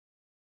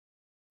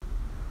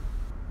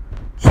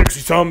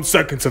60-some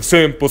seconds of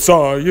simple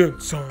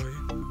science.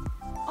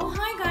 Oh,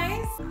 hi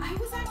guys. I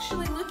was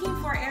actually looking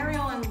for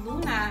Ariel and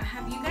Luna.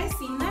 Have you guys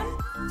seen them?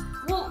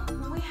 Well,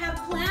 we had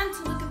planned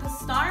to look at the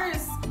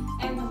stars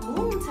and the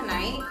moon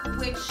tonight,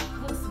 which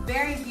looks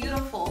very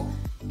beautiful.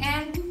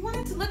 And we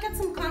wanted to look at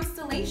some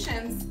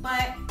constellations,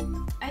 but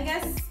I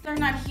guess they're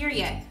not here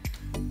yet.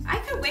 I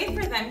could wait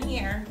for them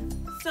here.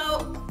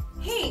 So,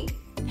 hey,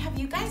 have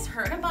you guys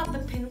heard about the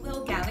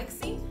Pinwheel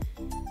Galaxy?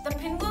 The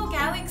Pinwheel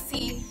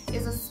Galaxy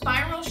is a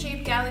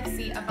spiral-shaped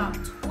galaxy about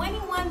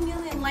 21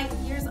 million light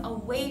years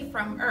away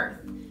from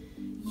Earth.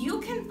 You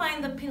can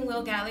find the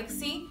Pinwheel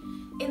Galaxy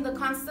in the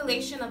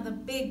constellation of the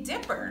Big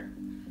Dipper.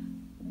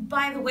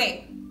 By the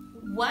way,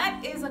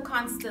 what is a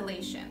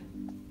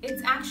constellation?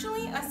 It's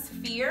actually a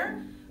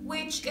sphere,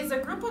 which is a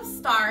group of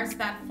stars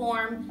that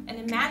form an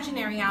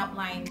imaginary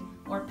outline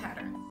or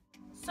pattern.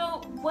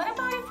 So what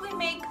about if we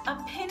make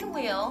a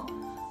pinwheel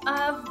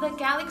of the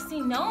galaxy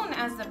known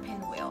as the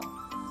Pinwheel?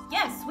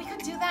 Yes, we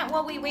could do that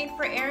while we wait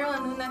for Ariel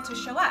and Luna to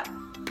show up.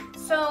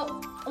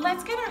 So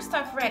let's get our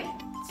stuff ready.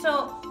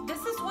 So this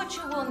is what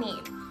you will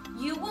need.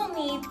 You will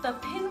need the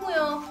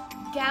Pinwheel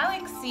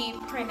Galaxy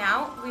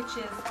printout, which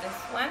is this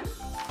one.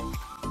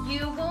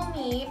 You will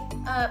need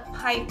a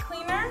pipe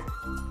cleaner.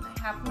 I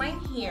have mine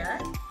here.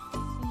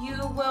 You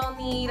will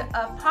need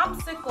a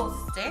popsicle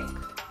stick.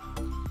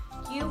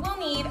 You will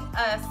need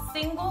a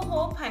single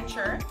hole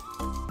puncher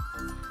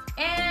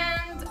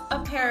and a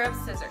pair of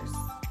scissors.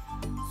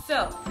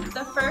 So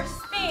the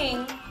first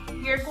thing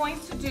you're going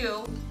to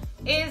do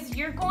is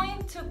you're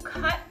going to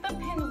cut the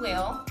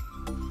pinwheel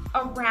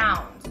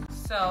around.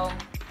 So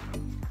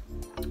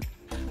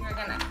you're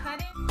gonna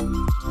cut it.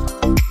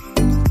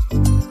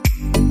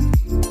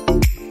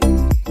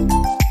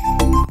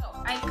 So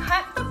I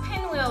cut the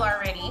pinwheel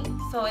already,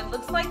 so it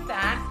looks like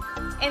that.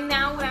 And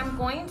now what I'm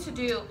going to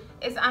do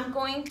is I'm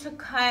going to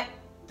cut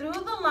through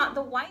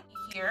the white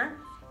here,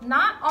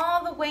 not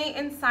all the way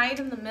inside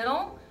in the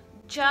middle,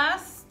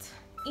 just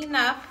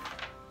enough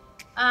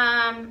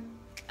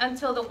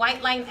until the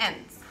white line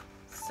ends.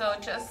 So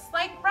just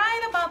like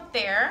right about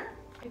there,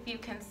 if you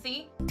can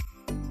see.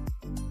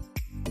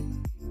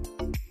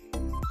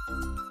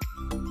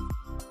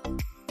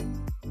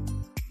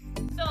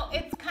 So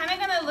it's kind of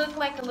gonna look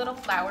like a little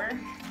flower,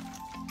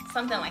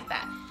 something like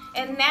that.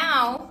 And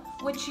now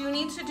what you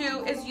need to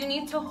do is you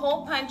need to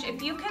hole punch.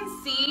 If you can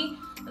see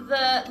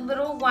the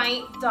little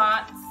white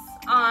dots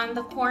on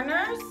the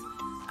corners,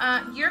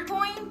 you're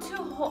going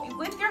to,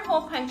 with your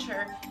hole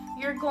puncher,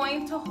 you're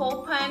going to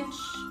hole punch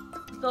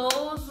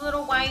those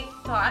little white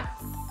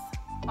dots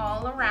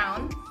all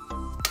around.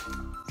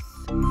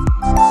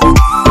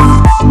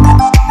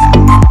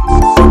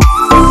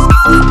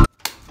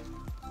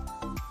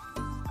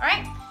 All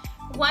right,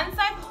 once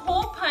I've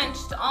hole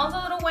punched all the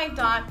little white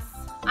dots,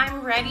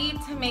 I'm ready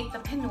to make the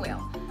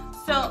pinwheel.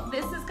 So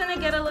this is gonna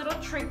get a little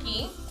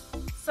tricky,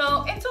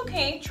 so it's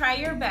okay, try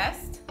your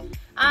best.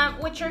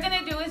 What you're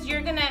gonna do is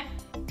you're gonna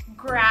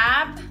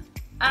grab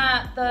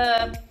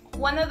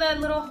one of the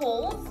little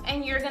holes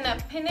and you're gonna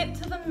pin it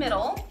to the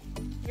middle.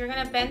 You're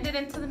gonna bend it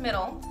into the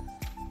middle,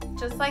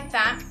 just like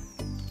that.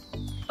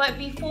 But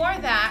before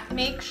that,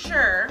 make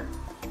sure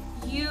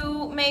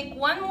you make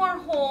one more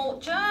hole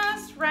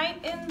just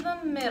right in the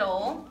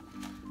middle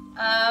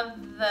of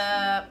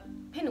the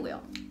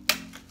pinwheel,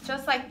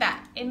 just like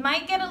that. It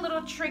might get a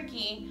little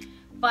tricky,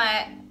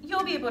 but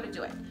you'll be able to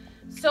do it.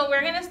 So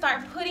we're gonna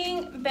start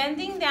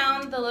bending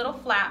down the little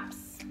flaps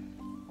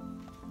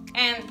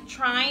and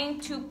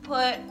trying to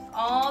put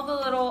all the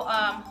little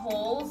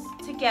holes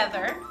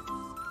together.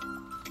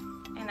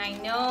 And I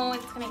know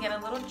it's gonna get a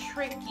little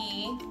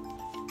tricky,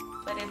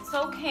 but it's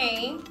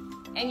okay.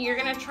 And you're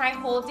gonna try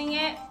holding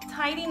it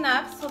tight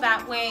enough so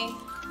that way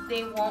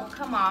they won't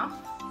come off.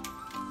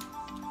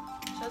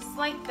 Just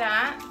like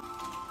that.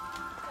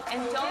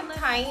 And don't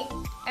tight.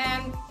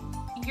 And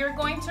you're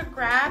going to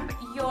grab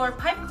your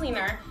pipe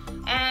cleaner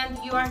and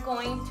you are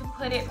going to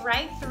put it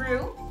right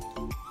through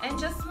and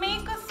just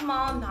make a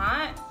small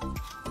knot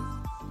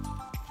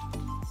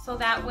so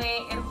that way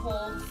it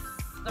holds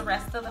the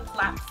rest of the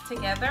flaps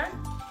together.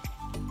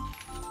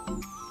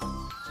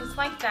 Just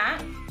like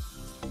that.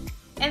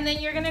 And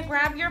then you're gonna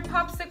grab your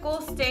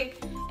popsicle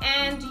stick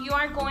and you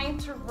are going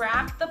to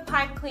wrap the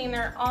pipe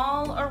cleaner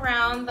all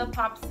around the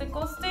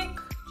popsicle stick.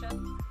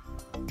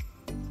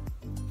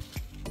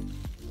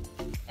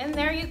 And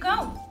there you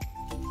go.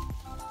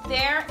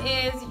 There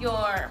is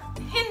your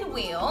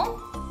pinwheel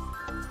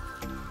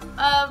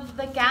of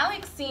the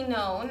galaxy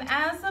known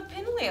as a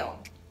pinwheel.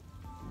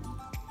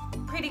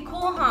 Pretty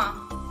cool, huh?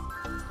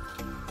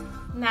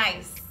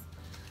 Nice.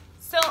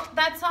 So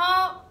that's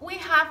all we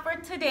have for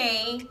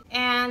today.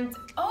 And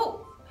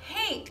oh,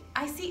 hey,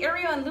 I see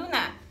Ariel and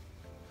Luna.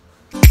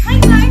 Hi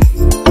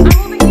guys, I'm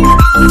over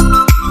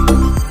here.